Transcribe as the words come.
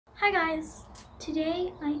Hi guys,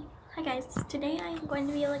 today I'm going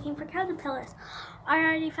to be looking for caterpillars. I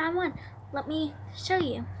already found one. Let me show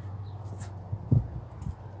you.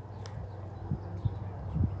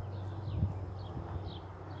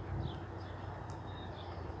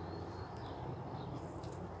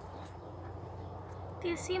 Do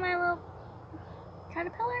you see my little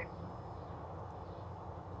caterpillar?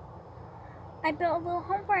 I built a little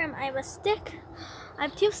home for him. I have a stick, I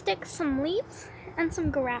have 2 sticks, some leaves, and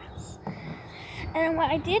some grass. And then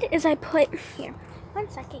what I did is I put, here, 1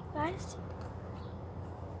 second guys.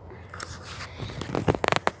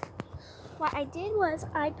 What I did was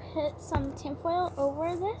I put some tinfoil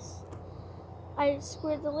over this. I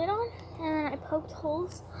screwed the lid on, and then I poked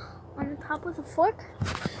holes on the top with a fork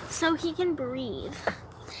so he can breathe.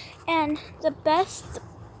 And the best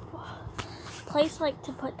place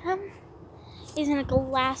to put them is in a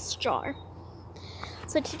glass jar.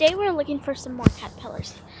 So today we're looking for some more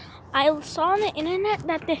caterpillars. I saw on the internet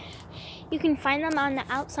that you can find them on the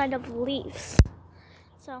outside of leaves.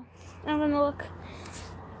 So I'm gonna look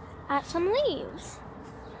at some leaves.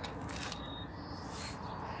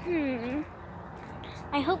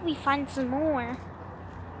 I hope we find some more.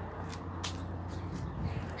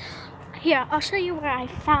 Here, I'll show you where I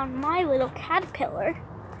found my little caterpillar.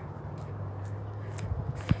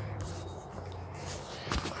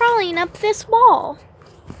 Crawling up this wall.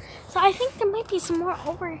 So I think there might be some more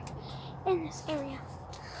over in this area.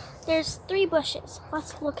 There's 3 bushes.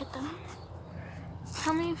 Let's look at them.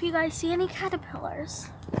 Tell me if you guys see any caterpillars.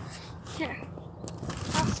 Here,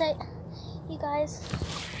 I'll set you guys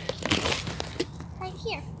right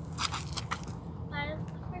here. I look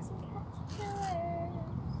for some caterpillars.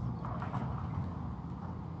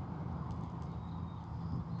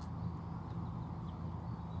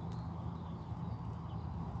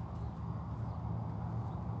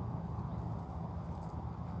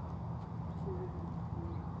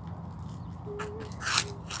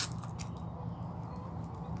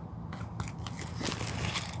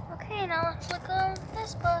 Okay, now let's look on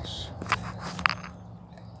this bush.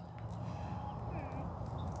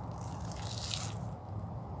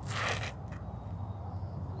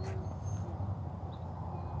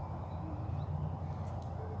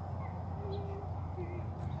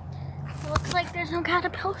 Looks like there's no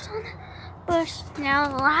caterpillars on the bush. Now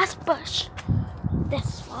the last bush.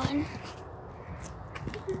 This one.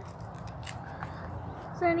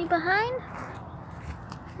 Is there any behind?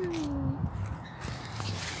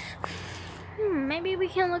 Maybe we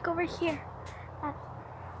can look over here at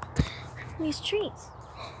these trees.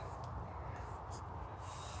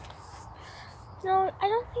 No, I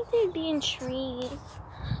don't think they'd be in trees.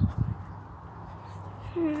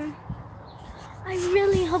 I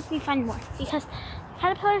really hope we find more because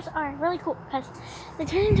caterpillars are really cool because they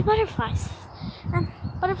turn into butterflies. And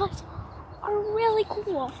butterflies are really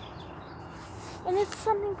cool. And this is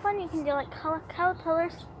something fun you can do, like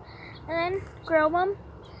caterpillars, and then grow them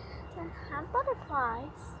and have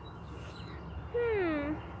butterflies.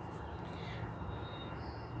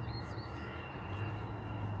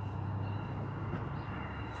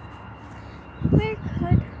 Where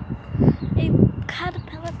could a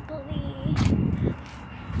caterpillar be?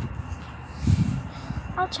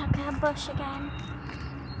 I'll check that bush again.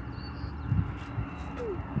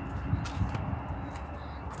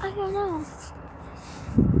 I don't know.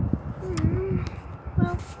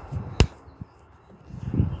 Well.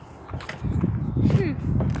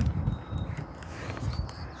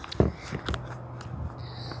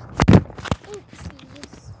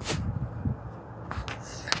 Oopsies.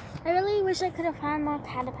 I really wish I could have found more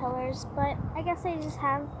caterpillars, but I guess I just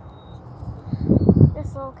have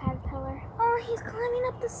this little caterpillar. Oh, he's climbing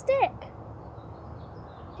up the stick.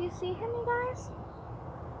 Do you see him, you guys?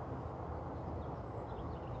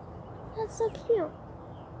 That's so cute.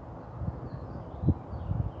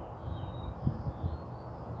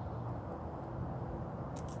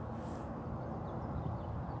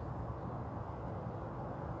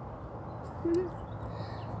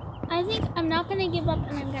 I think I'm not going to give up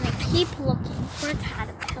and I'm going to keep looking for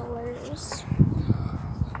caterpillars.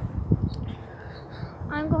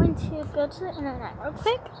 I'm going to go to the internet real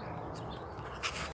quick.